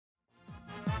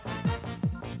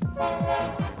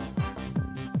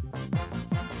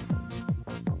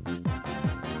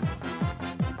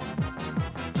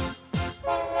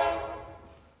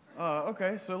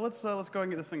Okay, so let's go ahead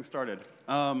and get this thing started.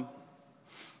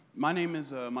 My name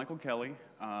is Michael Kelly.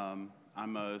 I'm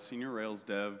a senior Rails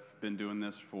dev. Been doing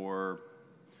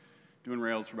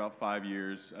Rails for about 5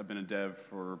 years. I've been a dev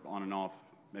for on and off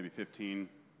maybe 15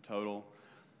 total.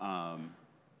 And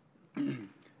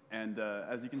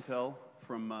as you can tell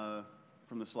from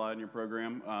the slide in your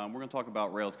program, we're going to talk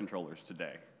about Rails controllers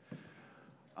today.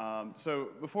 So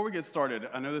before we get started,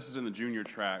 I know this is in the junior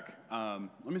track.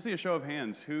 Let me see a show of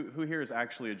hands. Who here is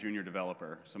actually a junior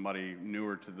developer? Somebody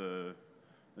newer to the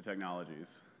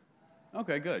technologies?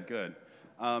 Okay, good.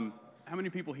 How many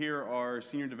people here are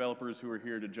senior developers who are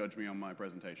here to judge me on my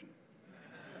presentation?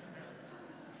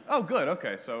 Oh, good.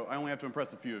 Okay, so I only have to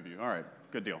impress a few of you. All right,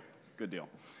 good deal.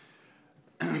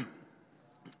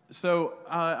 So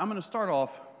I'm going to start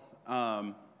off.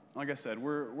 Like I said,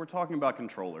 we're talking about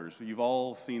controllers. You've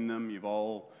all seen them. You've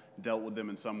all dealt with them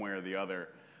in some way or the other.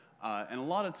 And a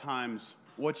lot of times,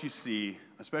 what you see,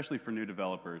 especially for new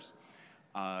developers,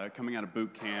 coming out of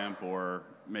boot camp or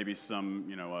maybe some,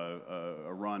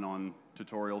 a run on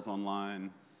tutorials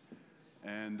online,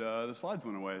 and the slides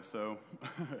went away. So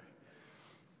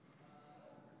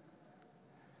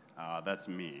that's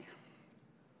me.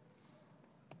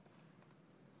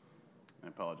 I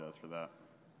apologize for that.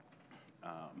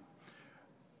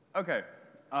 Okay,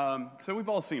 so we've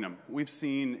all seen them. We've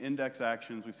seen index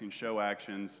actions, we've seen show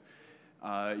actions.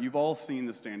 You've all seen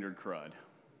the standard CRUD.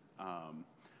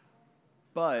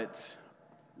 But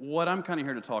what I'm kind of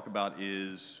here to talk about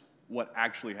is what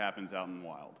actually happens out in the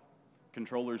wild.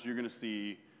 Controllers you're going to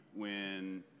see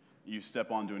when you step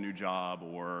onto a new job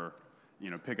or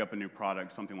pick up a new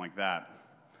product, something like that.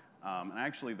 And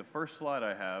actually, the first slide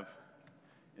I have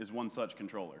is one such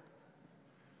controller.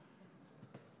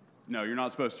 No, you're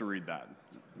not supposed to read that.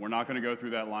 We're not going to go through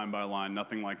that line by line,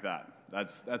 nothing like that.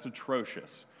 That's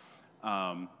atrocious.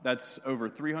 That's over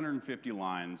 350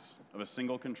 lines of a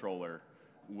single controller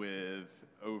with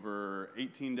over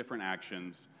 18 different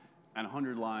actions and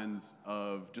 100 lines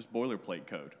of just boilerplate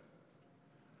code.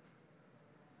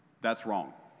 That's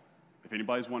wrong. If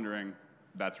anybody's wondering,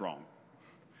 that's wrong.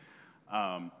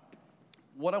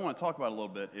 What I want to talk about a little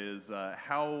bit is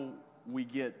how we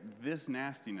get this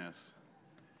nastiness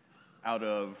out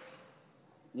of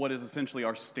what is essentially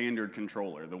our standard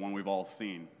controller, the one we've all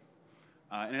seen.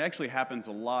 And it actually happens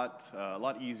a lot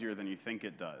easier than you think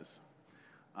it does.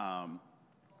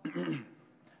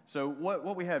 So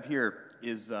what we have here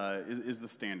is the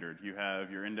standard. You have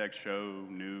your index, show,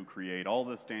 new, create, all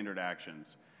the standard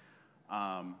actions.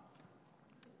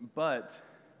 But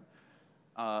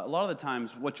a lot of the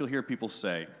times, what you'll hear people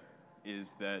say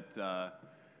is that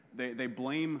they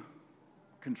blame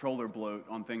controller bloat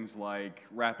on things like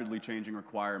rapidly changing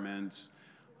requirements,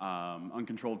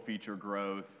 uncontrolled feature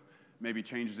growth, maybe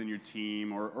changes in your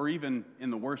team, or even, in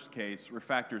the worst case,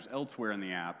 refactors elsewhere in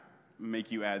the app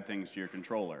make you add things to your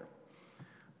controller.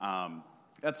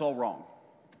 That's all wrong.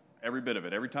 Every bit of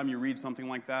it. Every time you read something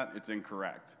like that, it's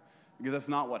incorrect. Because that's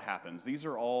not what happens. These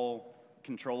are all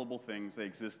controllable things. They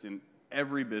exist in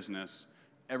every business,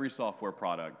 every software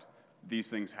product. These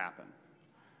things happen.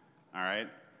 All right?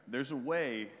 There's a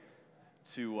way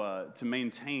to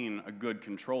maintain a good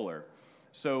controller.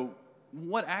 So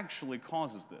what actually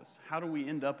causes this? How do we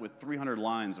end up with 300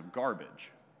 lines of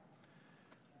garbage?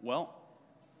 Well,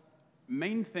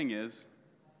 main thing is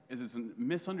it's a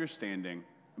misunderstanding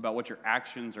about what your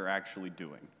actions are actually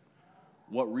doing,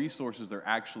 what resources they're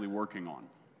actually working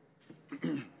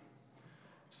on.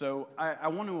 So I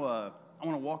want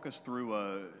to walk us through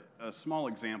a small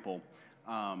example.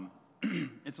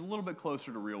 It's a little bit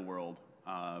closer to real world,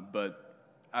 but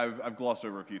I've glossed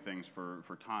over a few things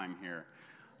for time here.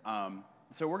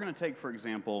 So we're going to take, for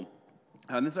example,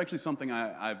 and this is actually something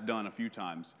I've done a few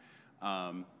times.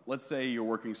 Let's say you're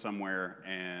working somewhere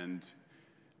and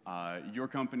your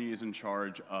company is in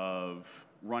charge of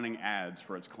running ads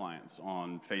for its clients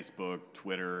on Facebook,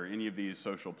 Twitter, any of these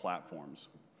social platforms.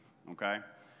 Okay?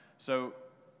 So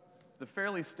the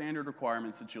fairly standard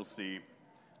requirements that you'll see,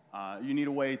 you need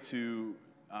a way to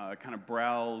kind of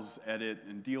browse, edit,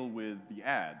 and deal with the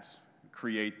ads,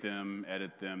 create them,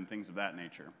 edit them, things of that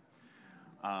nature.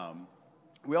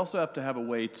 We also have to have a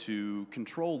way to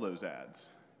control those ads,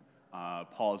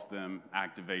 pause them,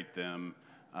 activate them,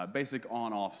 basic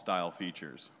on-off style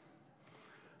features.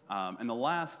 And the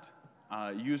last,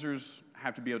 users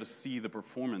have to be able to see the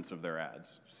performance of their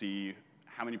ads, see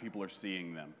how many people are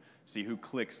seeing them, see who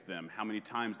clicks them, how many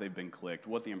times they've been clicked,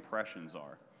 what the impressions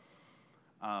are.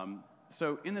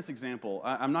 So in this example,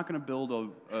 I'm not going to build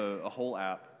a whole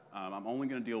app. I'm only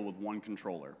going to deal with one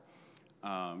controller.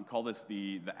 Call this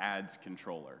the ads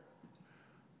controller.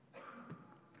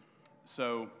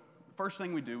 So first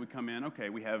thing we do, we come in, okay,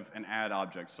 we have an ad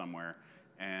object somewhere,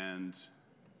 and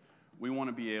we want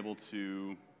to be able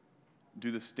to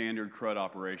do the standard CRUD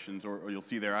operations, or you'll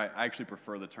see there, I actually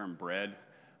prefer the term bread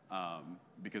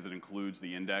because it includes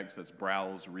the index. That's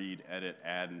browse, read, edit,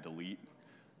 add, and delete.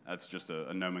 That's just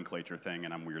a nomenclature thing,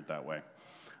 and I'm weird that way.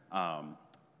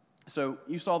 So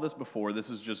you saw this before. This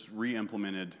is just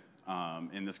re-implemented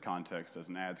in this context as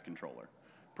an ads controller.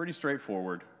 Pretty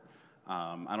straightforward.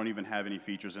 I don't even have any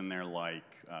features in there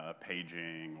like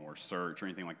paging or search or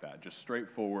anything like that. Just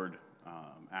straightforward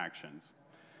actions.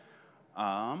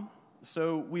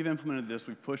 So we've implemented this.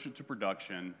 We've pushed it to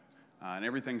production, and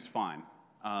everything's fine.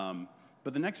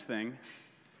 But the next thing,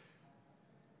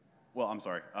 well, I'm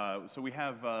sorry. So we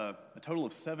have a total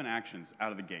of 7 actions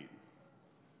out of the gate.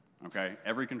 Okay,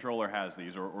 every controller has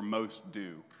these, or most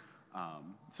do.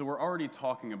 So we're already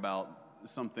talking about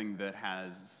something that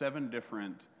has 7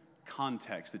 different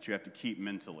contexts that you have to keep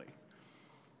mentally.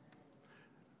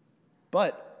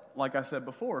 But, like I said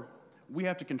before, we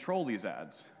have to control these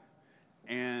ads.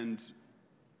 And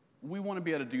we want to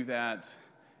be able to do that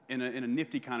in a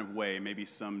nifty kind of way, maybe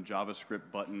some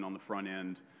JavaScript button on the front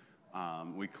end.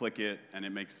 We click it, and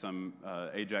it makes some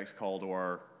AJAX call to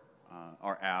our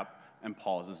app and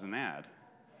pauses an ad.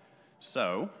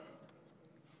 So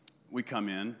we come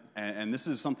in, and this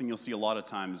is something you'll see a lot of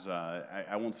times.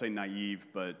 I won't say naive,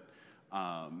 but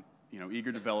you know,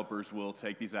 eager developers will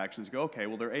take these actions and go, okay,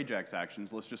 well, they're AJAX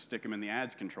actions. Let's just stick them in the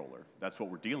ads controller. That's what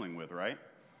we're dealing with, right?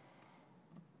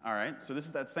 All right, so this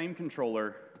is that same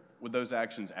controller with those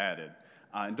actions added.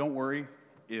 And don't worry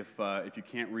if you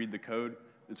can't read the code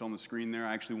that's on the screen there.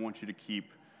 I actually want you to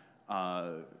keep,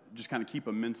 just kind of keep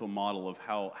a mental model of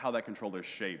how that controller is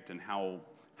shaped and how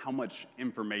much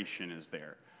information is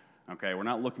there. Okay, we're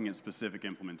not looking at specific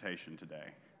implementation today.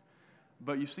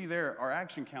 But you see there, our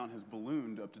action count has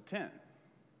ballooned up to 10.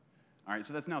 All right,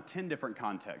 so that's now 10 different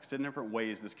contexts, 10 different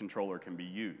ways this controller can be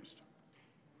used.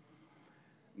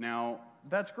 Now,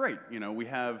 that's great. You know, we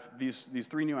have these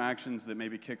 3 new actions that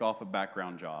maybe kick off a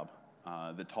background job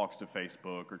that talks to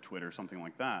Facebook or Twitter, something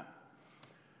like that.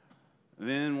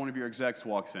 Then one of your execs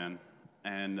walks in,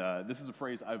 and this is a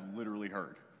phrase I've literally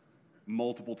heard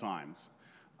multiple times.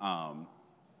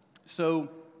 So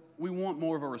we want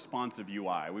more of a responsive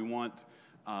UI. We want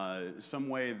some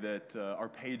way that our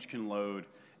page can load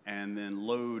and then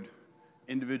load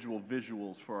individual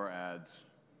visuals for our ads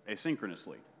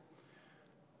asynchronously.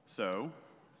 So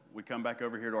we come back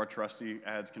over here to our trusty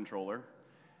ads controller,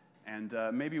 and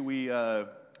maybe we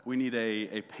need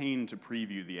a pane to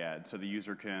preview the ad so the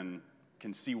user can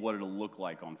see what it'll look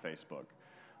like on Facebook.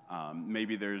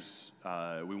 Maybe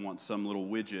we want some little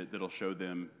widget that'll show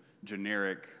them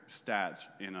generic stats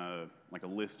in like a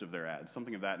list of their ads,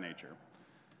 something of that nature.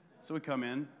 So we come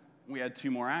in, we add 2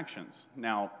 more actions.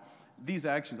 Now, these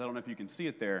actions, I don't know if you can see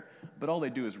it there, but all they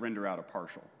do is render out a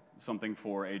partial, something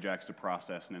for AJAX to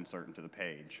process and insert into the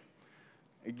page.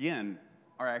 Again,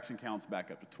 our action counts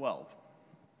back up to 12.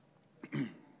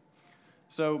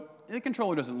 So the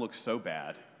controller doesn't look so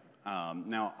bad.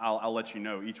 Now, I'll let you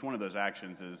know, each one of those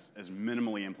actions is as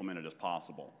minimally implemented as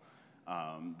possible.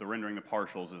 The rendering the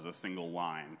partials is a single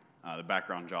line. The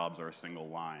background jobs are a single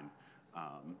line.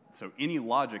 So any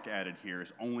logic added here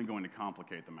is only going to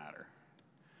complicate the matter.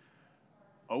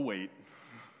 Oh, wait.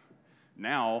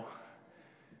 Now,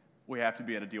 we have to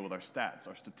be able to deal with our stats,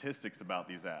 our statistics about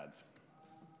these ads.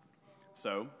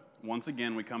 So once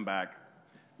again, we come back.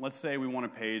 Let's say we want a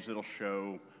page that'll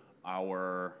show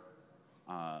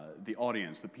the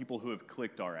audience, the people who have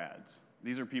clicked our ads.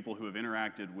 These are people who have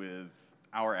interacted with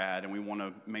our ad, and we want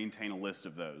to maintain a list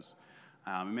of those.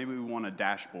 Maybe we want a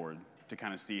dashboard to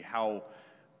kind of see how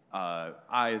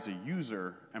I, as a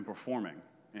user, am performing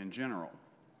in general.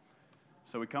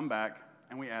 So we come back,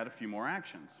 and we add a few more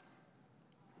actions.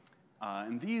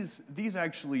 And these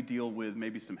actually deal with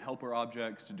maybe some helper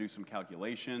objects to do some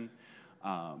calculation.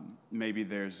 Maybe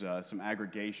there's some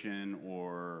aggregation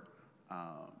or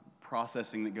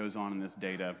processing that goes on in this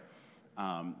data.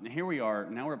 Here we are.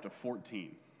 Now we're up to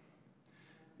 14.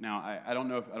 Now, I don't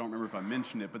remember if I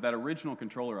mentioned it, but that original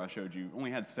controller I showed you only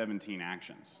had 17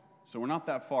 actions. So we're not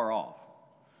that far off.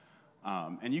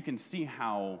 And you can see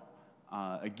how,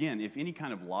 again, if any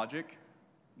kind of logic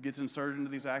gets inserted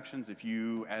into these actions, if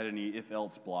you add any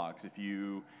if-else blocks, if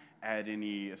you add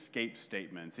any escape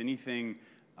statements, anything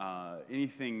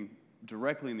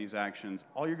directly in these actions,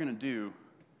 all you're going to do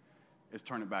is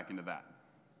turn it back into that.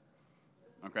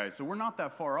 Okay, so we're not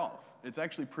that far off. It's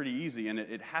actually pretty easy, and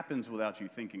it happens without you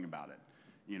thinking about it.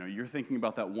 You know, you're thinking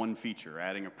about that one feature,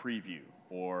 adding a preview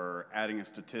or adding a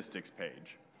statistics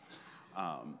page,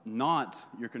 not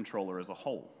your controller as a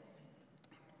whole.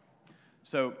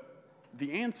 So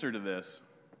the answer to this,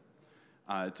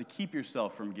 to keep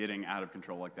yourself from getting out of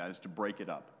control like that, is to break it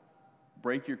up.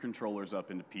 Break your controllers up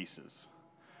into pieces.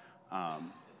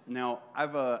 Now,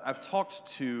 I've talked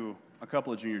to a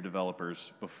couple of junior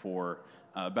developers before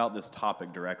about this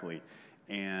topic directly,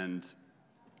 and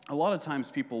a lot of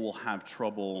times people will have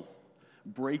trouble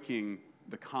breaking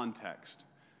the context.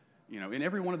 You know, in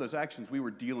every one of those actions, we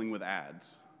were dealing with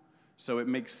ads, so it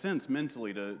makes sense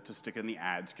mentally to stick in the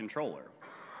ads controller.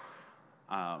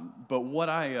 But what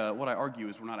I argue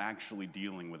is we're not actually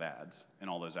dealing with ads in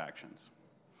all those actions.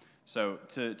 So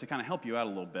to kind of help you out a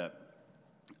little bit,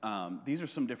 these are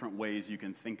some different ways you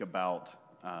can think about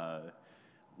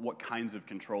what kinds of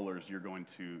controllers you're going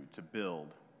to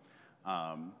build.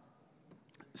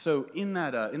 So in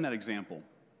that example,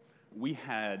 we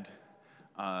had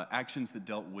actions that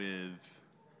dealt with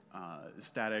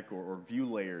static or view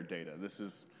layer data. This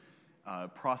is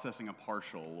processing a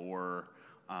partial or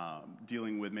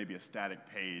dealing with maybe a static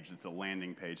page that's a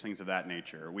landing page, things of that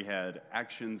nature. We had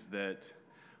actions that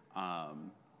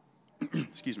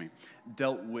excuse me,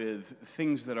 dealt with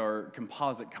things that are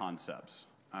composite concepts,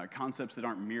 concepts that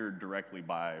aren't mirrored directly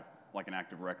by like an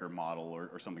active record model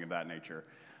or something of that nature.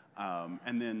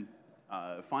 And then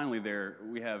finally there,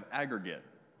 we have aggregate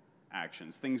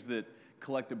actions, things that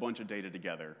collect a bunch of data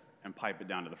together and pipe it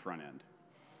down to the front end.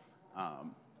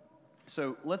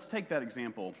 So let's take that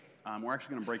example. We're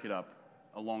actually going to break it up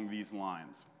along these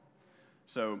lines.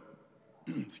 So,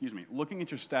 excuse me, looking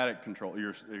at your static control,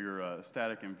 your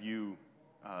static and view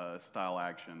style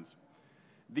actions,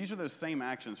 these are those same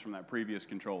actions from that previous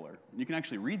controller. You can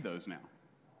actually read those now.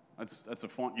 That's a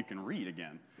font you can read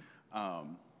again.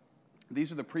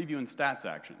 These are the preview and stats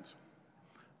actions.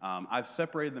 I've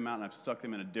separated them out and I've stuck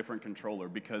them in a different controller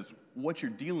because what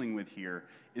you're dealing with here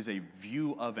is a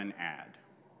view of an ad,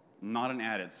 not an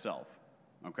ad itself,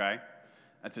 okay?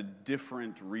 That's a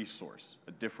different resource,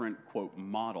 a different, quote,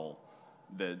 model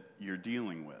that you're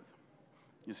dealing with.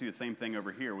 You see the same thing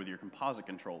over here with your composite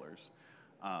controllers.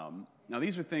 Now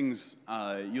these are things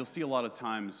you'll see a lot of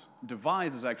times.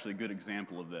 Devise is actually a good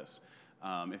example of this.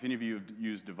 If any of you have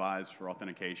used Devise for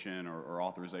authentication or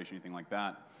authorization, anything like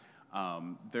that,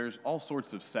 there's all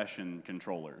sorts of session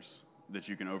controllers that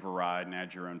you can override and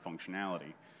add your own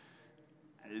functionality.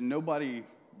 Nobody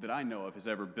that I know of has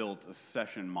ever built a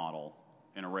session model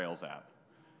in a Rails app.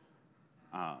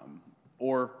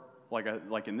 Or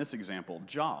like in this example,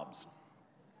 jobs.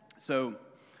 So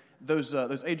those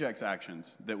AJAX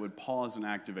actions that would pause and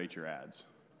activate your ads,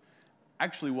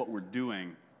 actually what we're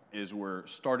doing is we're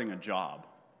starting a job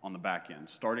on the back end,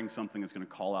 starting something that's going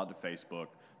to call out to Facebook,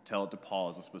 tell it to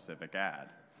pause a specific ad.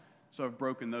 So I've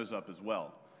broken those up as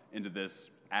well into this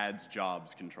ads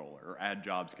jobs controller or add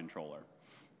jobs controller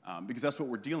because that's what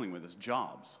we're dealing with is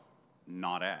jobs,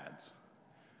 not ads.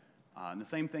 And the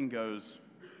same thing goes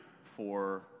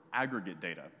for aggregate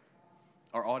data.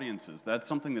 Our audiences, that's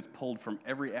something that's pulled from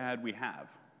every ad we have.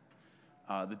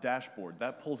 The dashboard,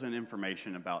 that pulls in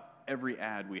information about every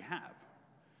ad we have.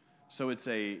 So it's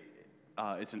an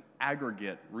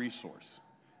aggregate resource.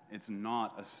 It's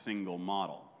not a single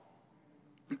model.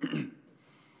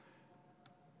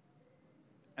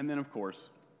 And then, of course,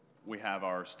 we have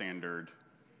our standard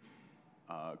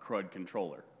CRUD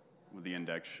controller with the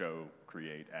index, show,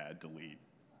 create, add, delete,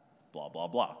 blah, blah,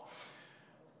 blah.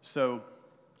 So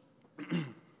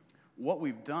what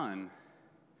we've done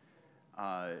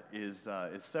is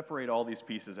separate all these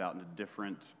pieces out into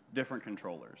different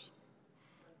controllers.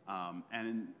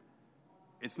 And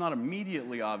it's not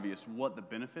immediately obvious what the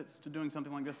benefits to doing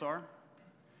something like this are.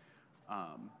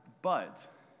 But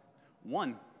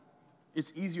one,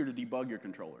 it's easier to debug your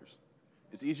controllers.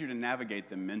 It's easier to navigate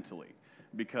them mentally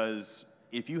because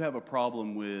if you have a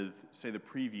problem with, say, the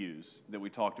previews that we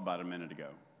talked about a minute ago,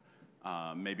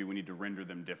 maybe we need to render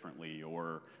them differently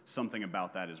or something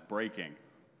about that is breaking,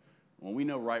 well, we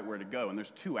know right where to go, and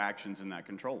there's two actions in that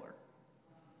controller.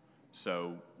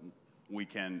 So we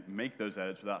can make those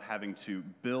edits without having to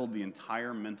build the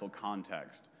entire mental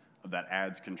context of that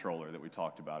ads controller that we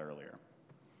talked about earlier.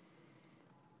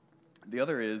 The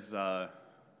other is,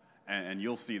 and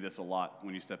you'll see this a lot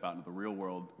when you step out into the real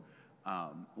world,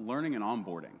 learning and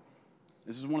onboarding.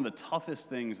 This is one of the toughest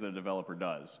things that a developer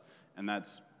does, and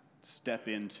that's step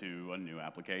into a new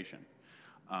application.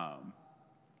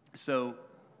 So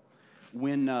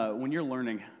when you're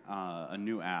learning a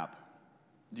new app,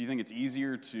 do you think it's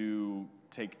easier to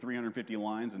take 350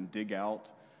 lines and dig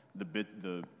out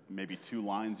the maybe 2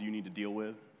 lines you need to deal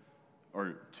with,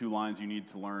 or 2 lines you need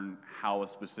to learn how a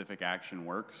specific action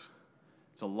works.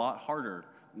 It's a lot harder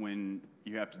when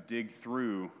you have to dig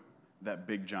through that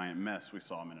big giant mess we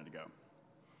saw a minute ago.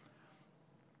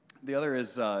 The other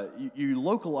is you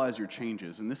localize your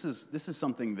changes, and this is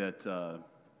something that a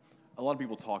lot of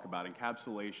people talk about: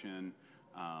 encapsulation,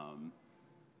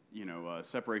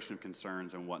 separation of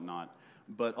concerns and whatnot.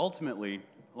 But ultimately,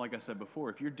 like I said before,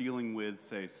 if you're dealing with,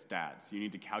 say, stats, you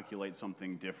need to calculate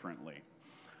something differently.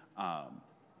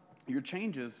 Your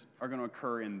changes are going to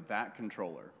occur in that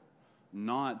controller,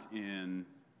 not in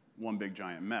one big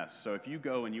giant mess. So if you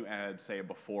go and you add, say, a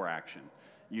before action,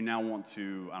 you now want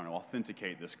to, I don't know,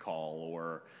 authenticate this call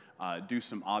or do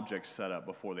some object setup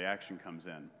before the action comes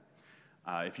in.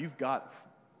 If you've got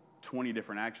 20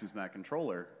 different actions in that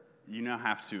controller, you now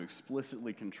have to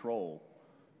explicitly control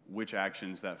which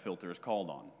actions that filter is called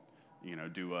on.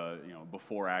 Do a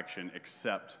before action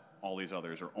except all these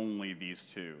others, or only these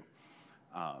 2.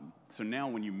 So now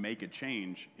when you make a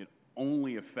change, it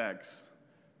only affects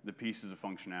the pieces of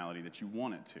functionality that you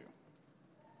want it to.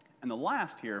 And the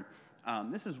last here,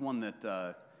 this is one that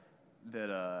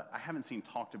I haven't seen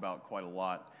talked about quite a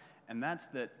lot, and that's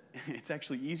that it's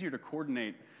actually easier to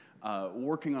coordinate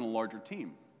working on a larger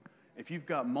team. If you've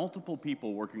got multiple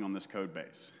people working on this code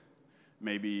base,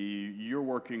 maybe you're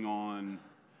working on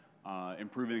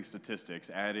improving statistics,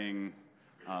 adding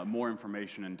more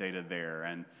information and data there,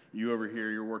 and you over here,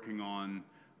 you're working on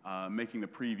making the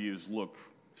previews look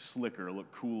slicker,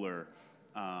 look cooler.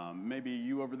 Maybe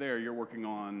you over there, you're working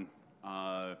on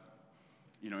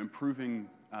improving,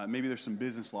 maybe there's some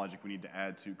business logic we need to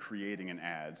add to creating an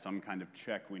ad, some kind of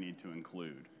check we need to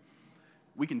include.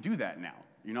 We can do that now.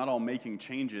 You're not all making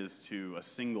changes to a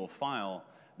single file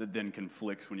that then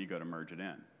conflicts when you go to merge it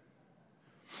in.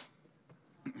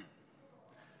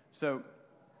 So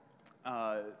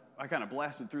I kind of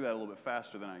blasted through that a little bit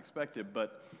faster than I expected,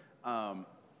 but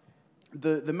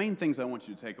the main things I want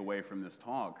you to take away from this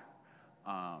talk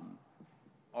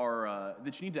are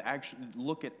that you need to actually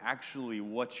look at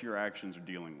what your actions are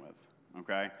dealing with,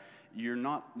 okay? They're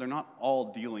not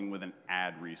all dealing with an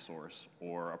ad resource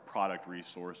or a product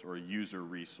resource or a user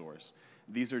resource.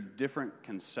 These are different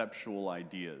conceptual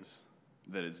ideas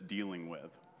that it's dealing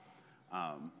with.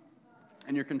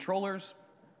 And your controllers,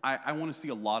 I want to see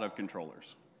a lot of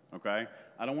controllers, okay?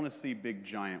 I don't want to see big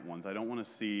giant ones. I don't want to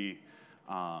see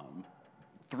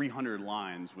 300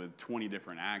 lines with 20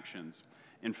 different actions.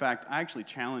 In fact, I actually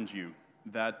challenge you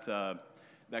that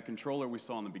that controller we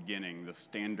saw in the beginning, the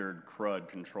standard CRUD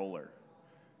controller,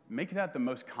 make that the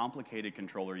most complicated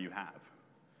controller you have.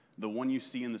 The one you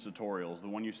see in the tutorials, the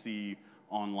one you see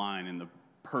online in the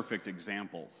perfect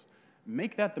examples.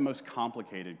 Make that the most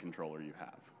complicated controller you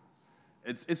have.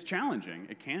 It's challenging,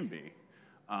 it can be,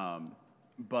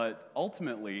 but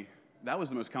ultimately, that was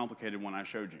the most complicated one I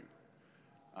showed you,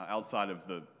 outside of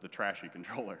the trashy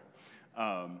controller.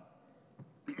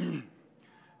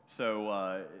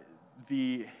 So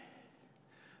the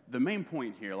main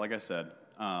point here, like I said,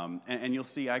 and you'll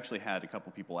see I actually had a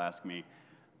couple people ask me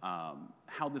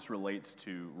how this relates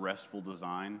to RESTful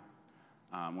design,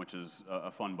 which is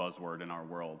a fun buzzword in our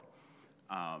world.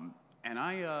 And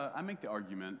I make the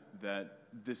argument that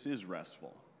this is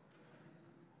RESTful.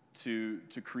 To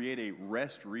create a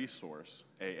REST resource,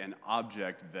 an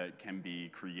object that can be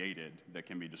created, that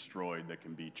can be destroyed, that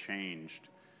can be changed,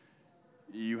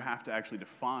 you have to actually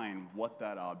define what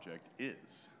that object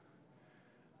is.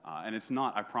 And it's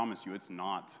not, I promise you, it's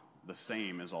not the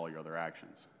same as all your other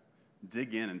actions.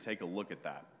 Dig in and take a look at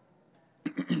that.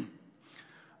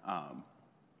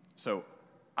 So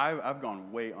I've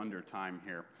gone way under time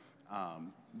here,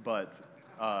 but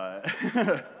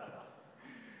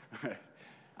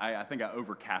I think I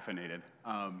over-caffeinated.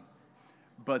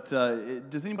 But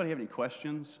does anybody have any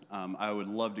questions? I would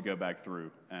love to go back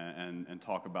through and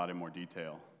talk about it in more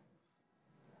detail.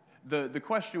 The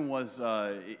question was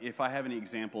if I have any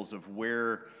examples of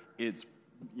where it's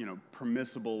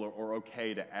permissible or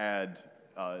okay to add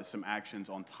some actions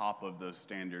on top of those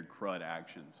standard CRUD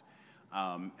actions.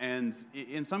 And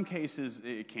in some cases,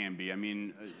 it can be. I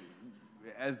mean,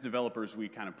 as developers, we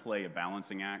kind of play a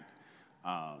balancing act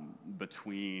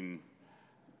between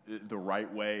the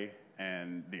right way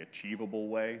and the achievable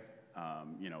way.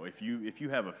 If you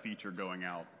have a feature going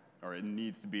out or it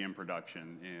needs to be in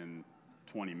production in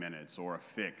 20 minutes or a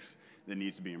fix that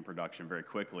needs to be in production very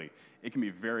quickly, it can be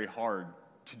very hard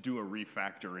to do a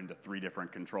refactor into 3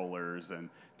 different controllers and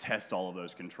test all of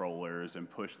those controllers and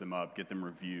push them up, get them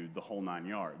reviewed, the whole 9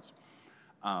 yards.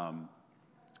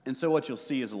 And so what you'll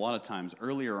see is a lot of times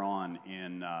earlier on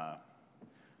in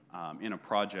in a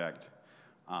project,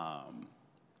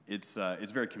 it's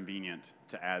very convenient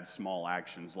to add small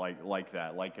actions like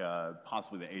that, like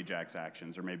possibly the Ajax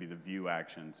actions or maybe the view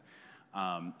actions,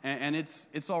 and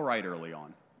it's all right early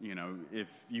on. You know,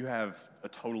 if you have a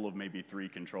total of maybe 3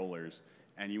 controllers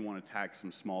and you want to tack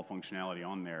some small functionality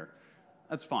on there,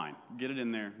 that's fine. Get it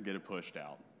in there, get it pushed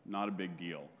out. Not a big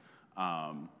deal.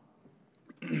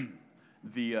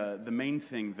 The main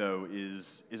thing, though,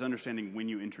 is understanding when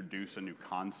you introduce a new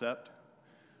concept.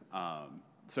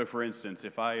 So, for instance,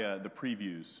 if the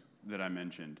previews that I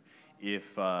mentioned,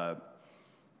 if that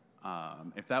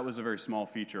was a very small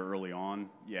feature early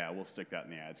on, yeah, we'll stick that in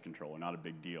the ads controller. Not a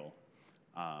big deal.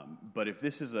 But if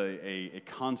this is a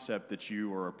concept that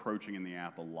you are approaching in the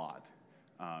app a lot,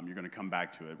 you're going to come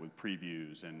back to it with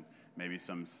previews and maybe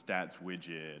some stats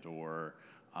widget or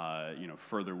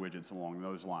further widgets along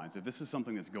those lines. If this is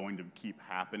something that's going to keep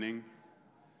happening,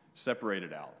 separate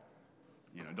it out.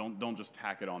 You know, don't just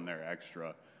tack it on there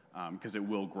extra, because it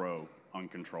will grow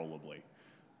uncontrollably.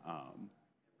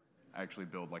 Actually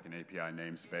build like an API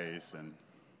namespace, and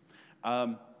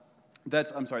I'm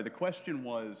sorry. The question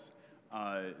was,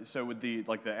 so with the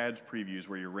ads previews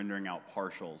where you're rendering out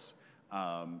partials,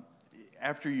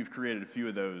 after you've created a few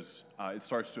of those, it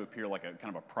starts to appear like a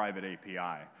kind of a private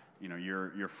API. You know,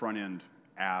 your front end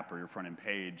app or your front end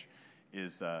page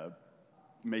is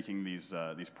making these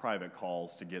private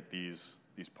calls to get these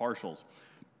partials.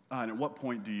 And at what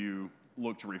point do you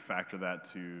look to refactor that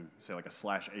to, say, like a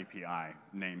 /API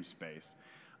namespace?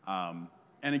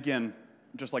 And again,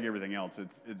 just like everything else,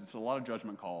 it's a lot of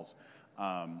judgment calls.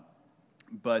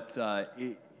 But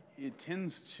it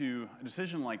tends to, a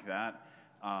decision like that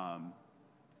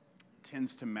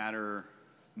tends to matter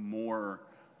more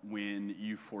when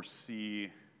you foresee,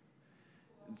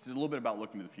 it's a little bit about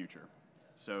looking to the future.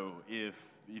 So if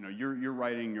you're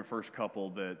writing your first couple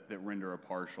that render a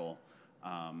partial,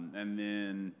 and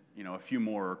then a few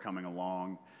more are coming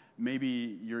along,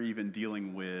 maybe you're even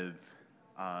dealing with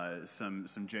some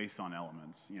JSON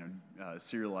elements,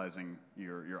 serializing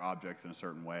your objects in a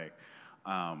certain way.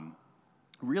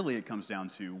 Really, it comes down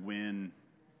to when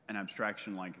an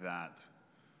abstraction like that,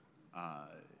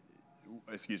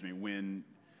 when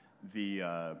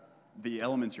the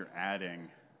elements you're adding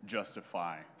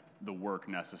justify the work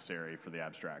necessary for the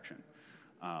abstraction.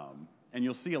 And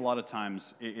you'll see a lot of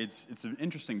times it's an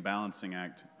interesting balancing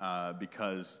act,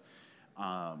 because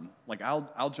like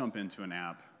I'll jump into an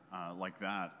app like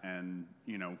that, and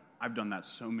I've done that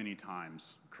so many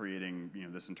times, creating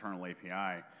this internal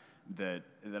API that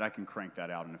I can crank that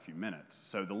out in a few minutes.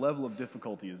 So the level of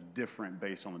difficulty is different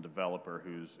based on the developer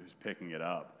who's picking it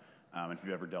up. And if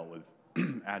you've ever dealt with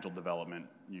agile development,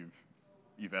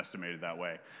 you've estimated that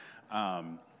way.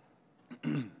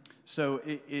 So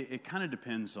it kind of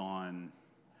depends on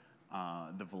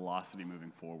the velocity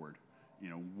moving forward,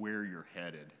 where you're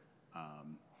headed.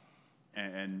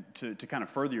 And to kind of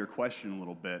further your question a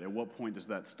little bit, at what point does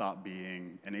that stop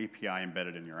being an API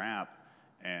embedded in your app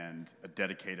and a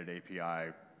dedicated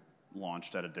API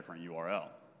launched at a different URL?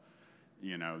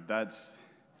 That's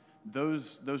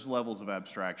those levels of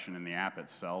abstraction in the app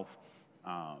itself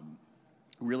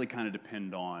really kind of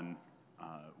depend on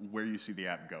where you see the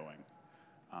app going.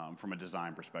 From a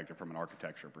design perspective, from an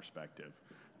architecture perspective.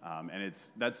 And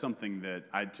that's something that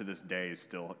I, to this day,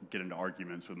 still get into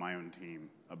arguments with my own team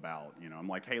about. I'm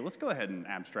like, hey, let's go ahead and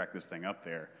abstract this thing up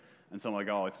there. And so I'm like,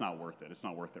 oh, it's not worth it. It's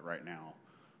not worth it right now.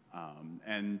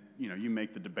 And you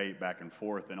make the debate back and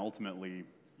forth, and ultimately,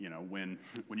 when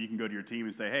you can go to your team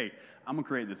and say, hey, I'm going to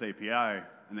create this API,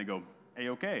 and they go, hey,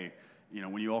 okay.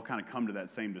 When you all kind of come to that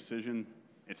same decision,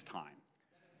 it's time.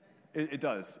 It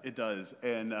does.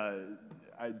 And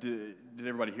did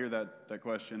everybody hear that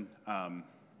question?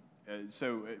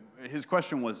 So his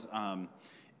question was,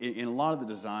 in a lot of the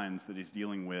designs that he's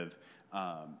dealing with,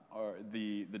 are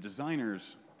the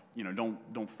designers,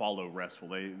 don't follow RESTful.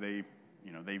 They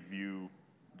view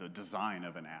the design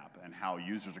of an app and how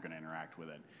users are going to interact with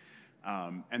it.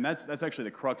 And that's actually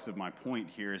the crux of my point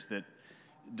here, is that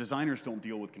designers don't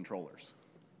deal with controllers.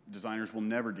 Designers will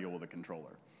never deal with a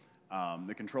controller.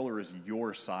 The controller is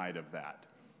your side of that.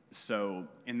 So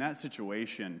in that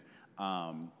situation,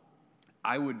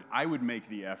 I would make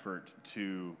the effort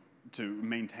to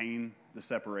maintain the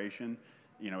separation.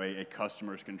 A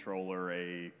customer's controller,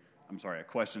 a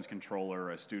questions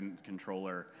controller, a student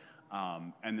controller,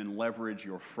 and then leverage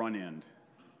your front end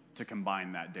to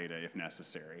combine that data if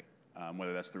necessary,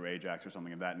 whether that's through Ajax or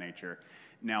something of that nature.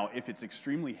 Now, if it's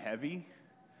extremely heavy,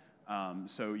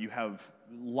 so you have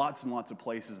lots and lots of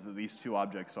places that these two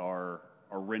objects are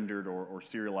rendered or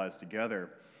serialized together,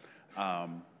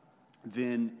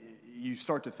 then you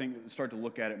start to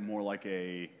look at it more like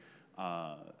a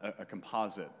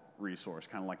composite resource,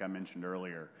 kind of like I mentioned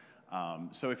earlier.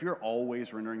 So if you're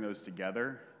always rendering those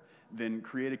together, then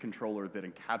create a controller that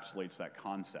encapsulates that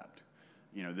concept.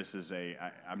 You know, this is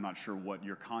I'm not sure what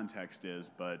your context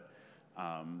is, but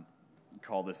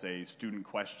call this a student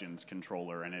questions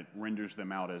controller, and it renders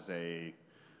them out as a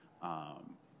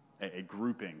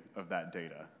grouping of that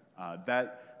data.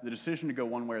 The decision to go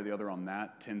one way or the other on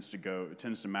that tends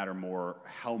to matter more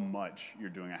how much you're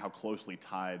doing it, how closely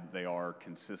tied they are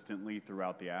consistently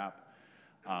throughout the app.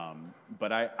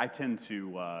 But I tend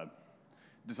to,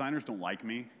 designers don't like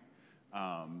me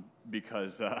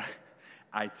because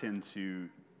I tend to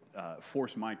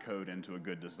force my code into a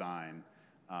good design,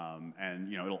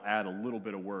 and you know, it'll add a little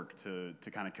bit of work to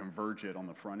kind of converge it on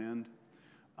the front end.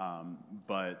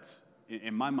 But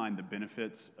in my mind, the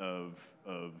benefits of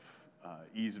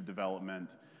ease of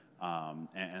development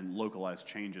and localized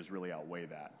changes really outweigh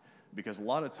that. Because a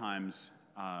lot of times,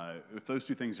 if those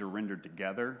two things are rendered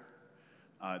together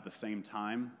at the same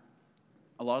time,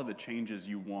 a lot of the changes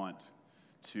you want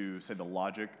to, say, the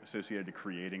logic associated to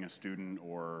creating a student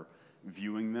or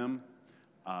viewing them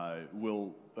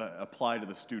will apply to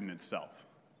the student itself,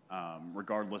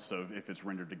 regardless of if it's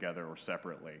rendered together or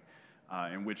separately.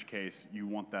 In which case, you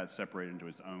want that separated into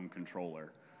its own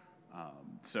controller.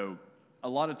 So a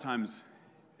lot of times,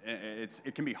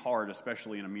 it can be hard,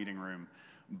 especially in a meeting room,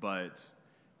 but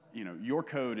you know, your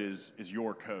code is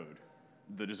your code.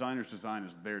 The designer's design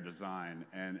is their design,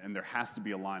 and there has to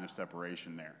be a line of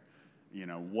separation there. You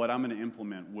know, what I'm going to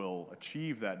implement will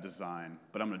achieve that design,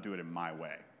 but I'm going to do it in my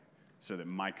way so that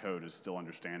my code is still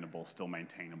understandable, still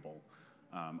maintainable.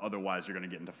 Otherwise, you're going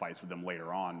to get into fights with them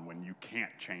later on when you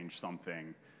can't change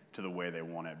something to the way they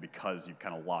want it because you've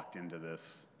kind of locked into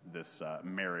this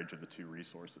marriage of the two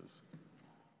resources.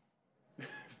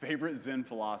 Favorite Zen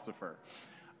philosopher?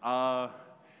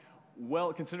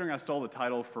 Well, considering I stole the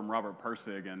title from Robert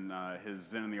Pirsig and his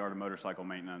Zen and the Art of Motorcycle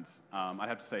Maintenance, I'd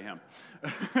have to say him.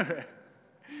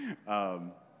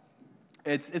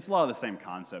 It's a lot of the same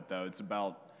concept, though. It's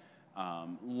about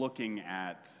looking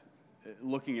at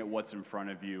what's in front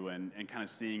of you and kind of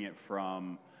seeing it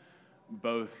from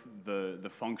both the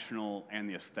functional and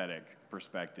the aesthetic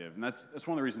perspective. And that's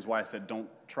one of the reasons why I said don't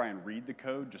try and read the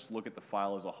code, just look at the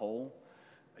file as a whole.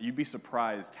 You'd be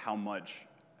surprised how much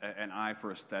an eye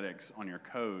for aesthetics on your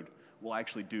code will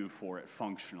actually do for it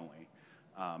functionally,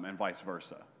 and vice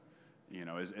versa. You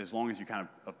know, as long as you kind of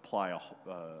apply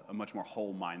a much more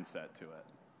whole mindset to it.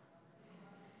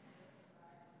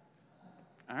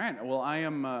 All right, well,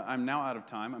 I'm now out of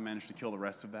time. I managed to kill the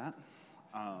rest of that.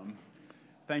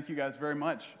 Thank you guys very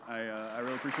much. I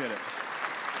really appreciate it.